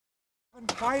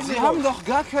Sie haben doch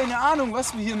gar keine Ahnung,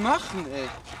 was wir hier machen, ey.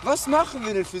 Was machen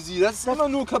wir denn für Sie? Das ist immer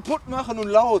nur kaputt machen und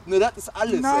laut, ne? Das ist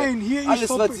alles, nein, hier ey. Alles,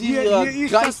 was Sie in Ihrer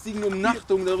geistigen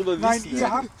Umnachtung darüber wissen. Nein,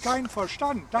 ihr habt keinen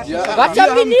Verstand. Das ja, was wir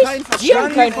haben wir nicht? Wir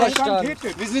haben keinen Verstand.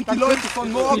 Wir sind die Leute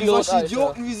von morgen. Solche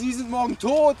Idioten wie Sie sind morgen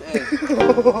tot, ey.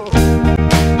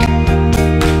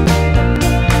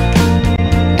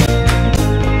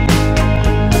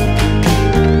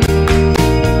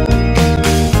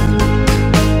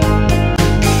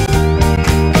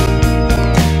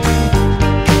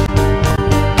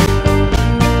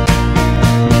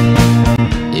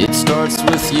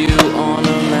 With you on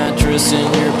a mattress in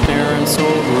your parents'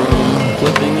 old room,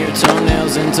 flipping your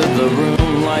toenails into the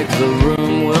room like the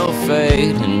room will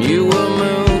fade, and you will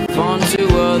move on to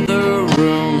other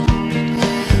room,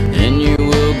 and you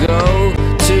will go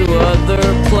to other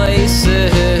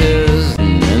places.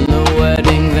 And in the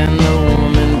wedding, then the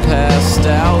woman passed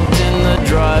out in the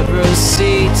driver's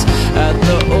seat at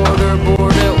the order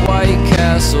board at White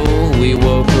Castle. We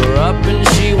woke her up and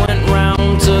she went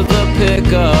round to the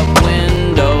pickup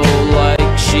window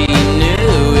like she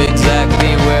knew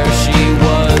exactly where she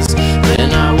was.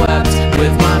 Then I wept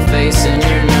with my face in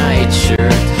your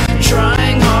nightshirt,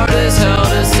 trying hard as hell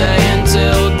to stay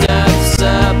until death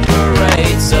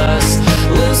separates us,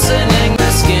 loosening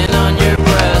the skin on your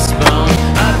breastbone.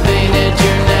 I painted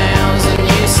your nails and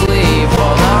you sleep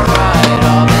while I write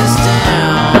all this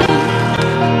down.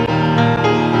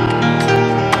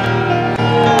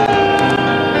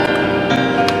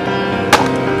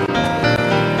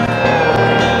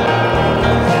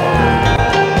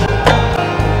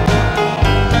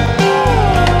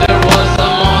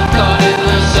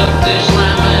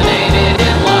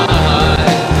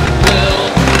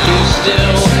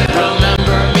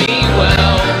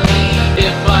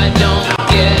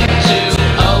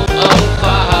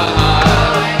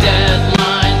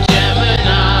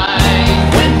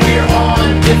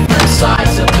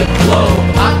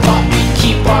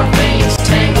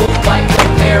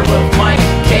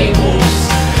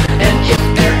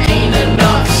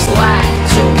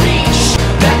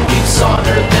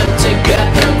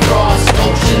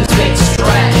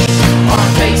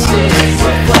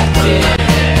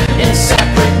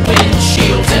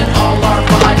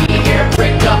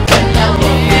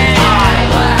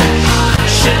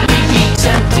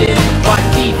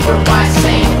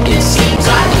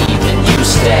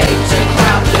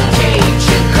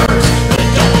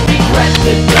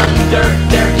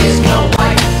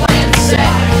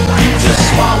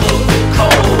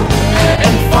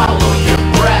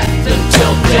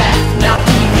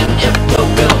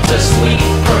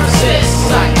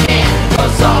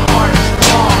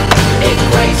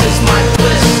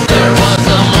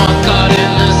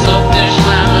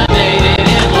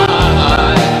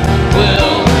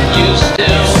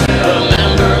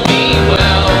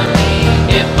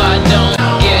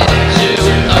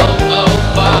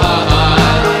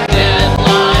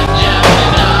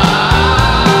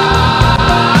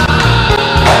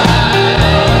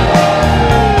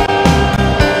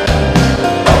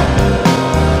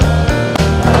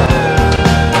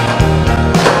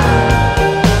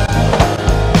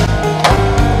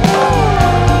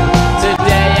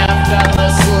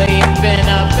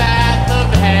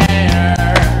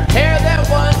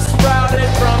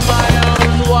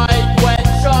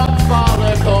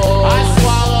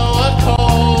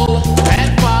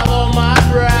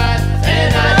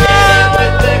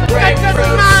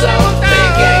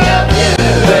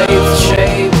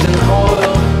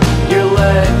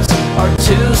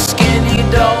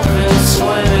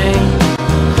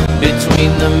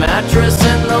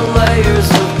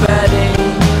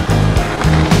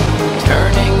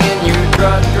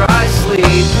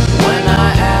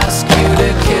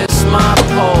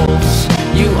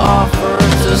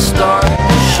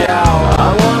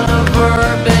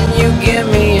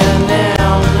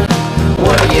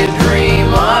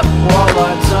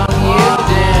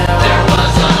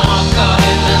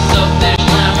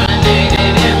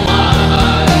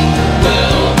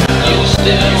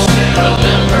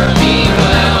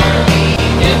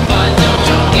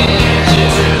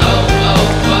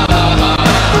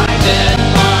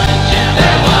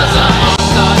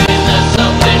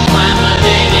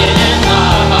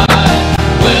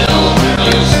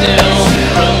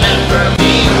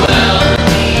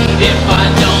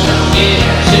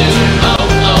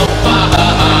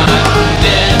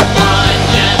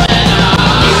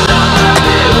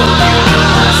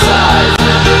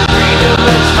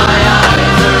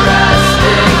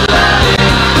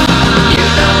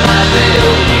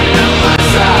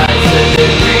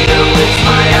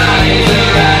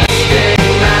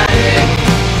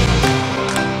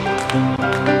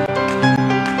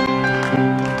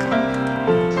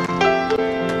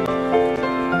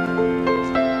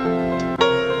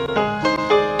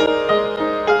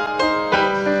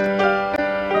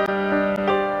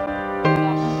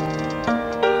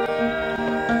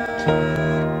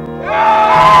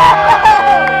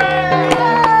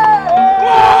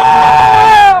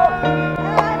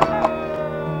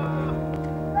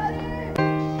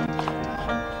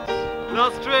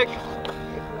 Last trick.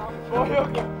 Oh,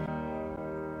 Junge.